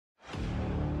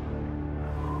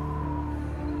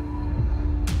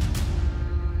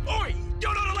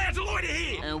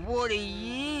And what are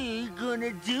you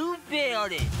gonna do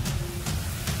about it?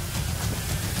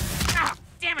 Ah,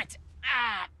 damn it!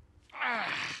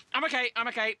 I'm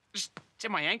okay. Just to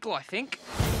my ankle, I think.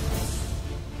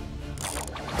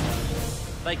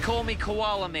 They call me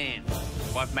Koala Man.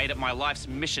 I've made it my life's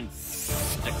mission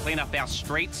to clean up our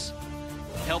streets,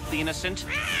 help the innocent,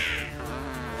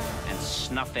 and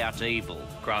snuff out evil.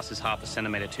 Grass is half a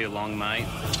centimetre too long, mate.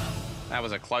 That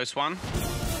was a close one.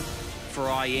 For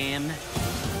I am...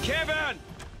 Kevin!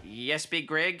 Yes, Big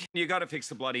Greg? You gotta fix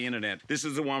the bloody internet. This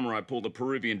is the one where I pulled the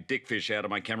Peruvian dickfish out of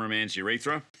my cameraman's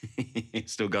urethra.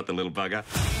 Still got the little bugger.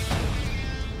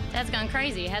 Dad's gone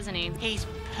crazy, hasn't he? He's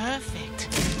perfect.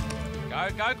 Go,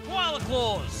 koala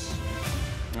claws!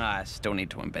 I still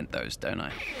need to invent those, don't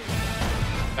I?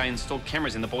 I installed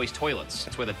cameras in the boys' toilets.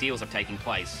 That's where the deals are taking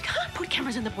place. Can't put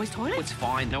cameras in the boys' toilets. It's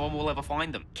fine. No one will ever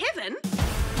find them. Kevin?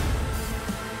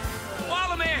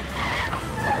 Koala Man!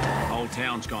 Whole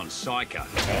town's gone psycho.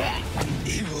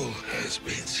 Evil has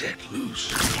been set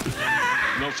loose.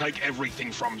 They'll take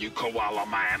everything from you, Koala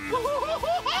Man.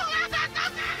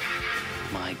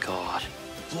 My God.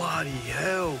 Bloody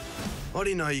hell. I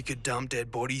didn't know you could dump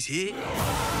dead bodies here.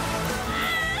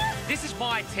 This is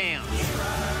my town.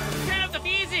 Turn up the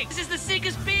music. This is the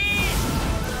sickest bit.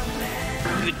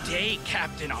 Good day,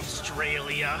 Captain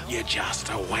Australia. You're just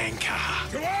a wanker.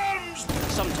 To arms!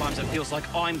 Sometimes it feels like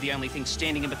I'm the only thing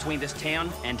standing in between this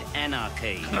town and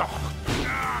anarchy.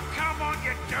 Come on,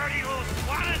 you dirty little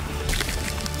squatter!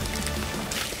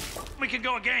 We can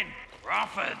go again.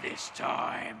 Rougher this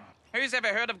time. Who's ever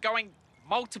heard of going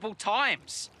multiple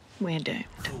times? We're doomed.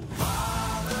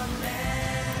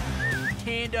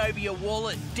 Hand over your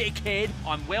wallet, dickhead.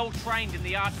 I'm well trained in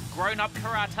the art of grown-up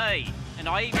karate, and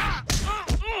I even...